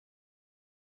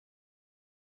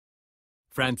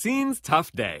Francine's Tough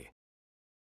Day.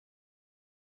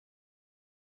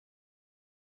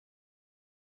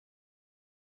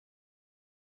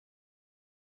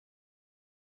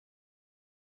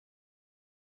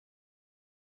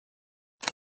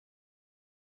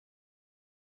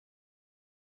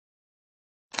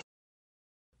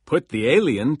 Put the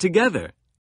alien together.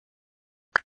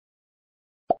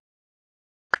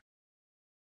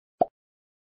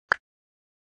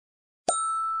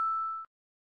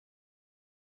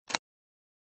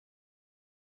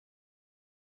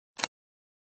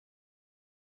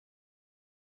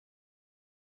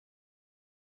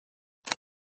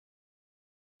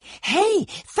 Hey,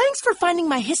 thanks for finding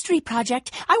my history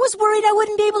project. I was worried I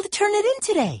wouldn't be able to turn it in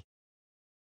today.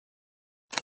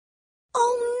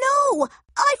 Oh no,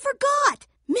 I forgot.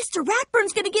 Mr.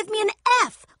 Ratburn's gonna give me an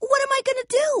F. What am I gonna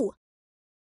do?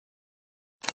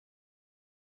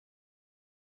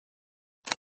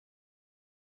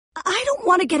 I don't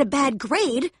want to get a bad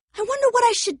grade. I wonder what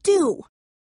I should do.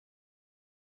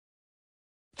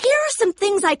 Here are some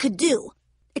things I could do.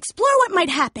 Explore what might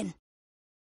happen.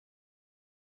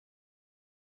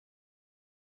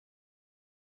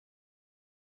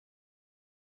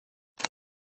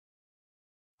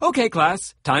 Okay,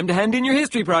 class, time to hand in your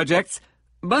history projects.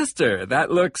 Buster, that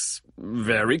looks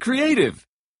very creative.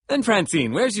 And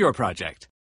Francine, where's your project?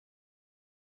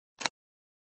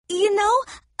 You know,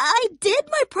 I did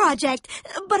my project,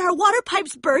 but our water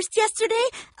pipes burst yesterday.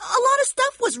 A lot of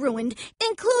stuff was ruined,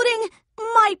 including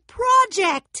my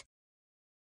project.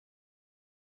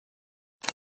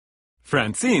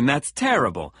 Francine, that's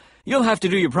terrible. You'll have to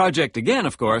do your project again,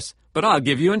 of course, but I'll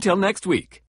give you until next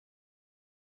week.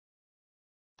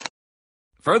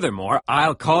 Furthermore,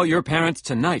 I'll call your parents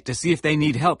tonight to see if they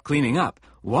need help cleaning up.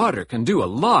 Water can do a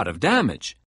lot of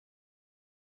damage.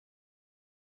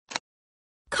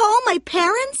 Call my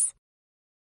parents?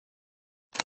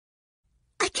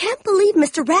 I can't believe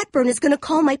Mr. Ratburn is going to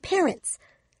call my parents.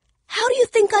 How do you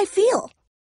think I feel?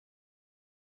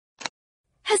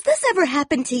 Has this ever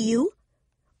happened to you?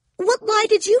 What lie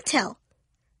did you tell?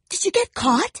 Did you get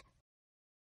caught?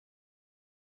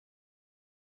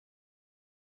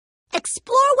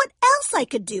 Explore what else I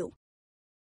could do.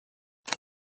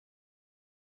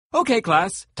 Okay,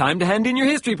 class, time to hand in your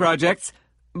history projects.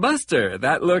 Buster,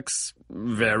 that looks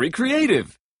very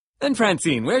creative. And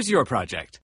Francine, where's your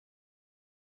project?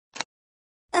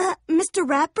 Mr.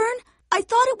 Ratburn, I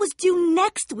thought it was due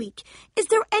next week. Is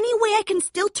there any way I can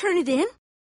still turn it in?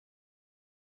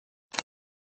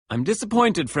 I'm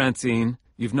disappointed, Francine.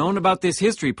 You've known about this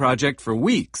history project for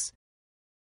weeks.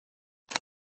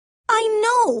 I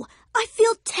know. I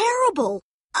feel terrible.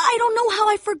 I don't know how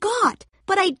I forgot,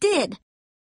 but I did.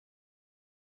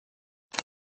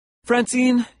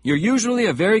 Francine, you're usually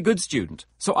a very good student,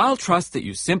 so I'll trust that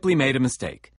you simply made a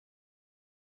mistake.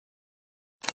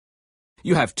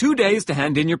 You have 2 days to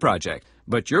hand in your project,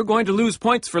 but you're going to lose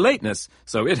points for lateness,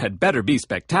 so it had better be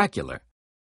spectacular.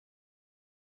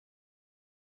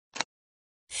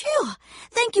 Phew!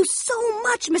 Thank you so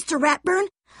much, Mr. Ratburn.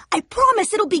 I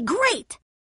promise it'll be great.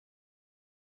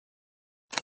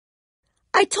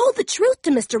 I told the truth to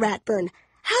Mr. Ratburn.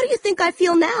 How do you think I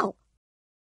feel now?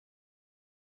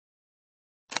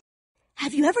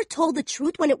 Have you ever told the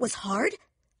truth when it was hard?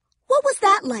 What was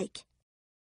that like?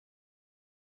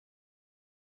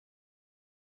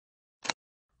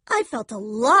 I felt a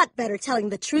lot better telling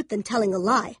the truth than telling a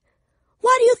lie.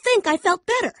 Why do you think I felt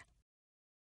better?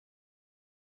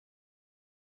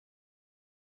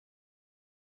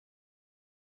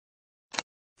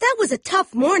 That was a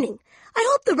tough morning. I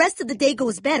hope the rest of the day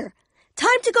goes better.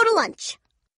 Time to go to lunch.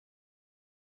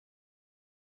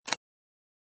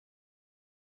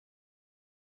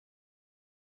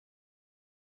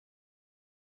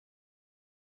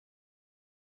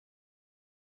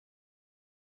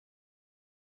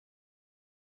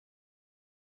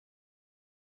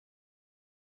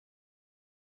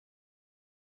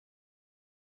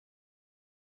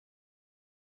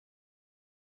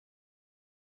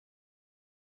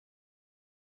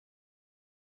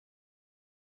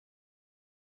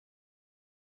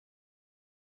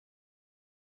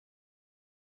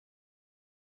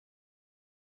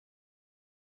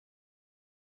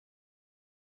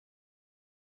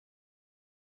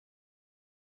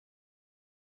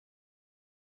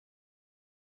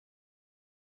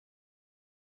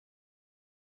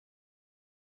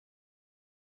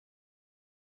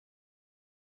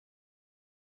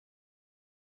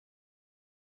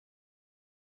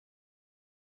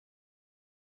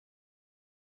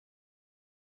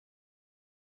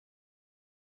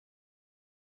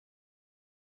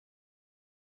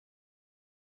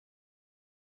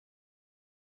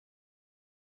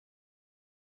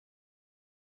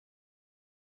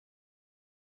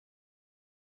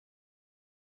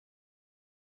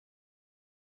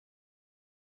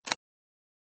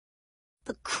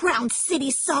 The Crown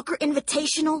City Soccer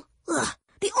Invitational. Ugh.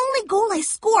 The only goal I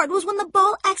scored was when the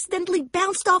ball accidentally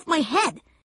bounced off my head.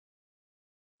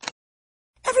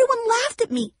 Everyone laughed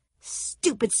at me.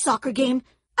 Stupid soccer game.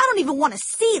 I don't even want to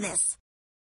see this.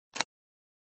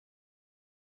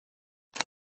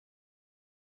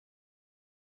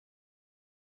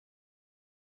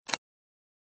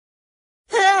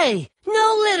 Hey,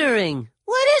 no littering.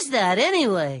 What is that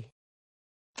anyway?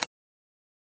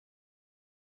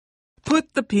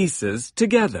 Put the pieces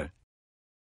together.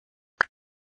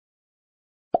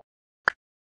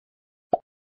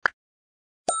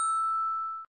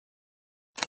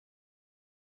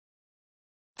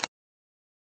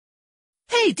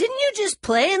 Hey, didn't you just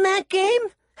play in that game?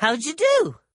 How'd you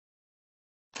do?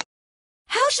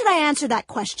 How should I answer that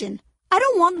question? I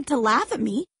don't want them to laugh at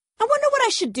me. I wonder what I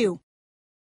should do.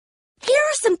 Here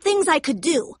are some things I could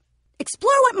do.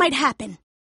 Explore what might happen.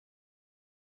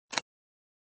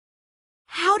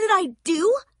 How did I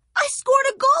do? I scored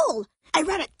a goal. I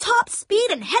ran at top speed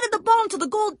and headed the ball into the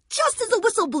goal just as the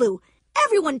whistle blew.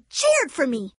 Everyone cheered for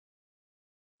me.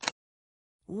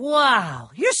 Wow,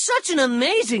 you're such an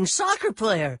amazing soccer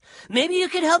player. Maybe you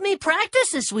could help me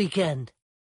practice this weekend.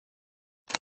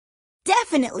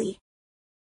 Definitely.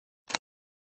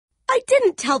 I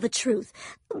didn't tell the truth,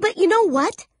 but you know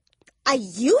what? I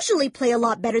usually play a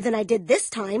lot better than I did this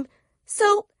time.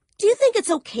 So, do you think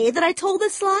it's okay that I told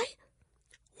this lie?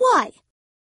 Why?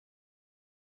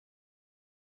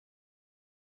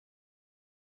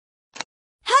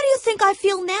 How do you think I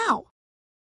feel now?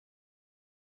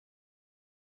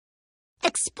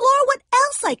 Explore what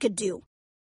else I could do.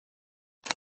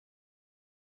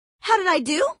 How did I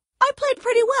do? I played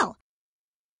pretty well.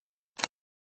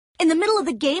 In the middle of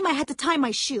the game, I had to tie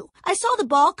my shoe. I saw the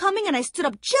ball coming and I stood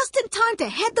up just in time to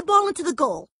head the ball into the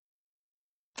goal.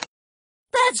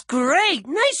 That's great.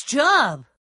 Nice job.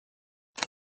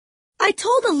 I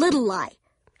told a little lie.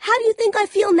 How do you think I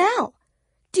feel now?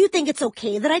 Do you think it's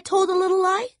okay that I told a little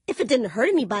lie? If it didn't hurt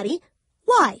anybody,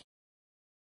 why?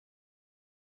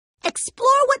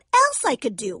 Explore what else I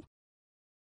could do.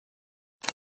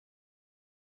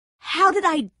 How did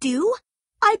I do?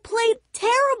 I played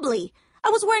terribly. I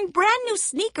was wearing brand new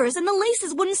sneakers and the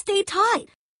laces wouldn't stay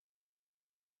tied.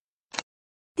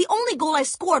 The only goal I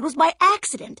scored was by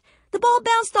accident. The ball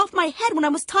bounced off my head when I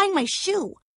was tying my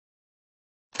shoe.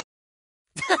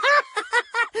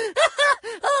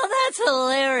 Oh, that's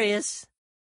hilarious.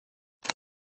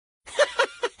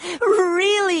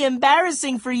 Really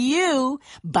embarrassing for you,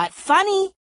 but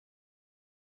funny.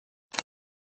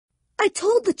 I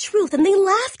told the truth and they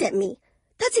laughed at me.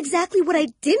 That's exactly what I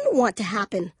didn't want to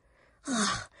happen.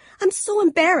 Ugh, I'm so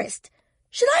embarrassed.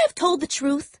 Should I have told the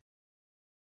truth?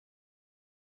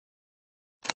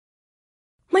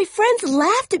 My friends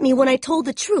laughed at me when I told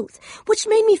the truth, which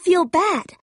made me feel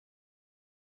bad.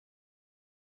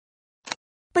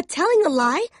 But telling a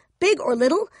lie, big or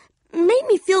little, made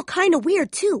me feel kind of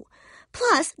weird too.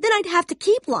 Plus, then I'd have to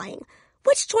keep lying.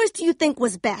 Which choice do you think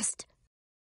was best?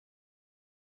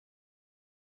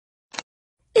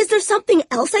 Is there something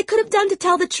else I could have done to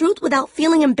tell the truth without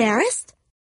feeling embarrassed?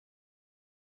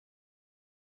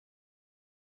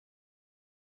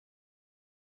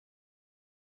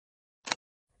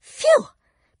 Phew!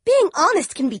 Being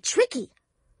honest can be tricky.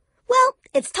 Well,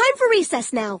 it's time for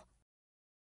recess now.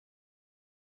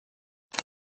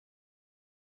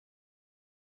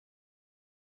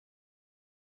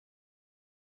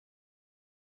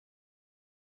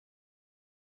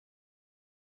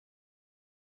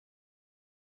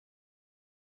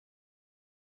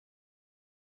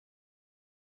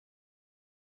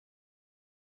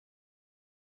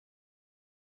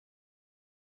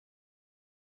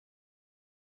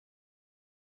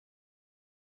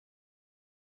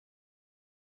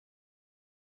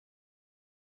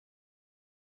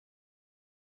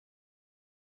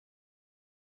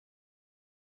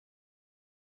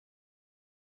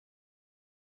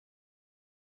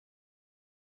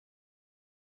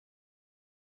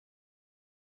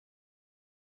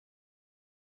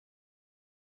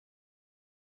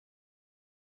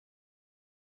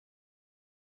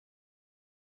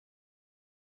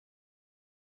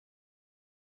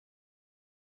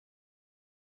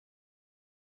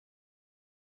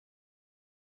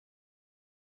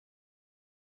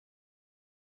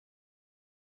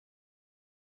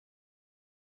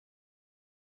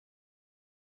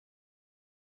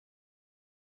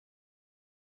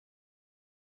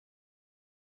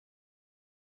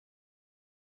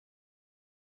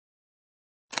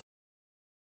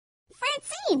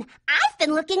 Francine, I've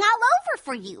been looking all over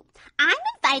for you. I'm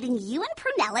inviting you and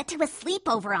Prunella to a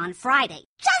sleepover on Friday.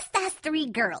 Just us three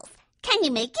girls. Can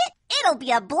you make it? It'll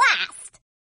be a blast.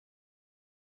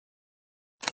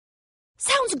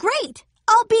 Sounds great.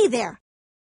 I'll be there.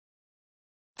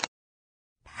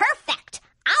 Perfect.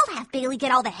 I'll have Bailey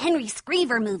get all the Henry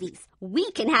Screever movies. We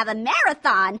can have a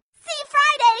marathon. See you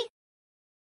Friday.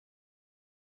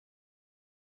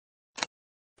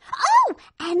 Oh,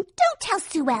 and don't tell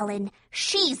Sue Ellen.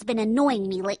 She's been annoying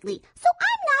me lately, so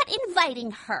I'm not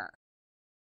inviting her.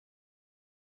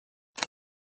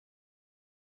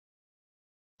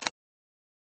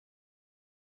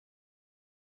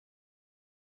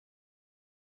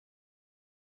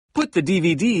 Put the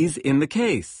DVDs in the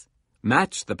case.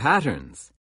 Match the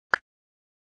patterns.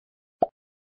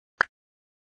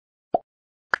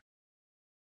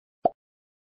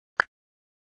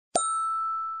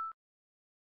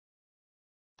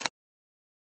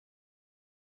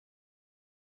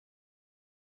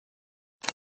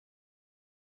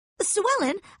 Sue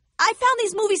Ellen, I found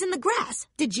these movies in the grass.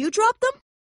 Did you drop them?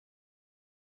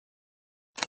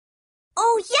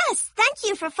 Oh, yes. Thank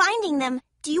you for finding them.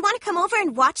 Do you want to come over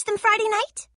and watch them Friday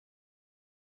night?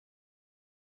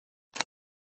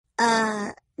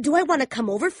 Do I want to come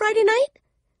over Friday night?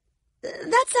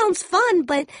 That sounds fun,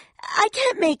 but I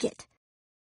can't make it.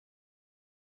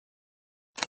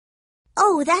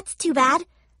 Oh, that's too bad.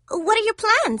 What are your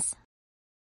plans?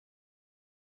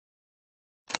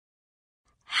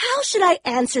 How should I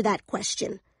answer that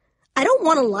question? I don't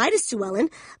want to lie to Sue Ellen,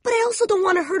 but I also don't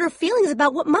want to hurt her feelings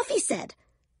about what Muffy said.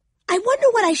 I wonder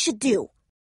what I should do.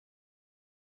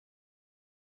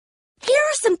 Here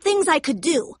are some things I could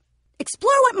do.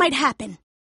 Explore what might happen.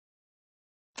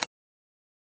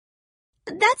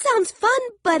 That sounds fun,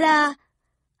 but, I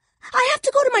have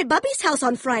to go to my Bubby's house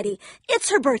on Friday. It's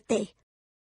her birthday.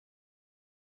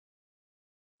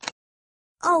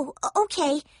 Oh,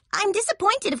 okay. I'm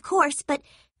disappointed, of course, but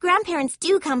grandparents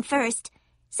do come first.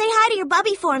 Say hi to your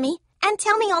Bubby for me, and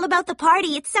tell me all about the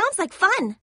party. It sounds like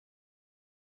fun.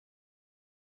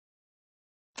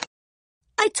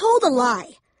 I told a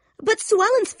lie, but Sue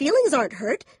Ellen's feelings aren't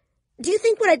hurt. Do you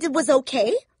think what I did was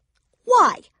okay?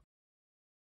 Why?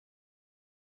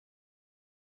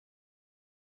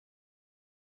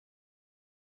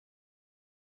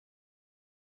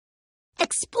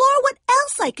 Explore what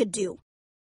else I could do.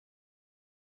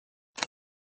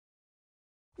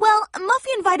 Well,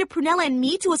 Muffy invited Prunella and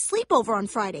me to a sleepover on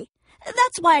Friday.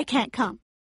 That's why I can't come.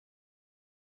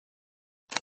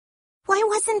 Why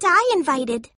wasn't I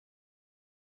invited?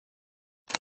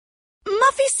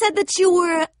 Muffy said that you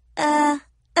were,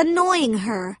 annoying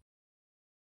her.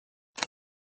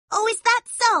 Oh, is that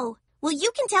so? Well,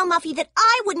 you can tell Muffy that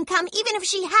I wouldn't come even if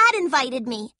she had invited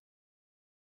me.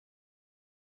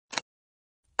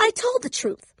 I told the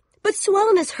truth, but Sue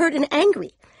Ellen is hurt and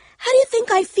angry. How do you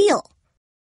think I feel?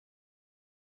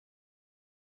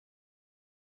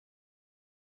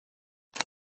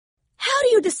 How do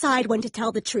you decide when to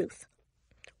tell the truth?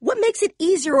 What makes it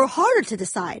easier or harder to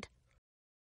decide?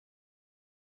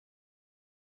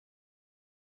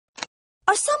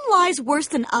 Are some lies worse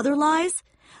than other lies?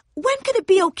 When could it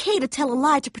be okay to tell a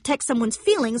lie to protect someone's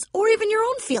feelings or even your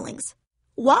own feelings?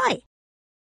 Why?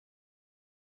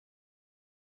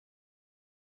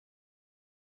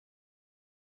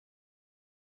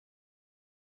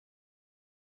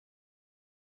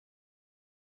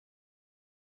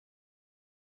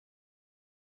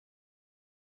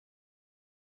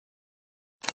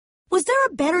 Was there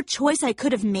a better choice I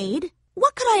could have made?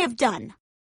 What could I have done?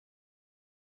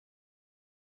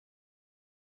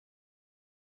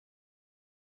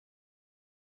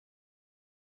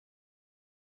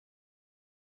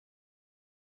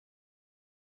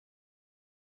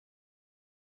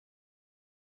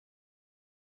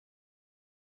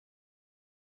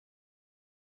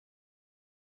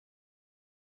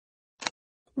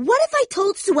 What if I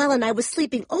told Sue Ellen I was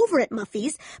sleeping over at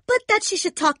Muffy's, but that she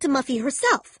should talk to Muffy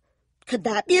herself? Could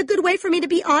that be a good way for me to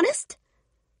be honest?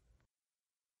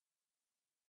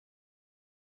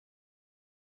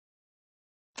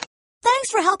 Thanks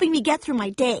for helping me get through my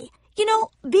day. You know,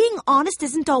 being honest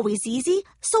isn't always easy,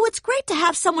 so it's great to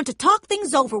have someone to talk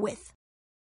things over with.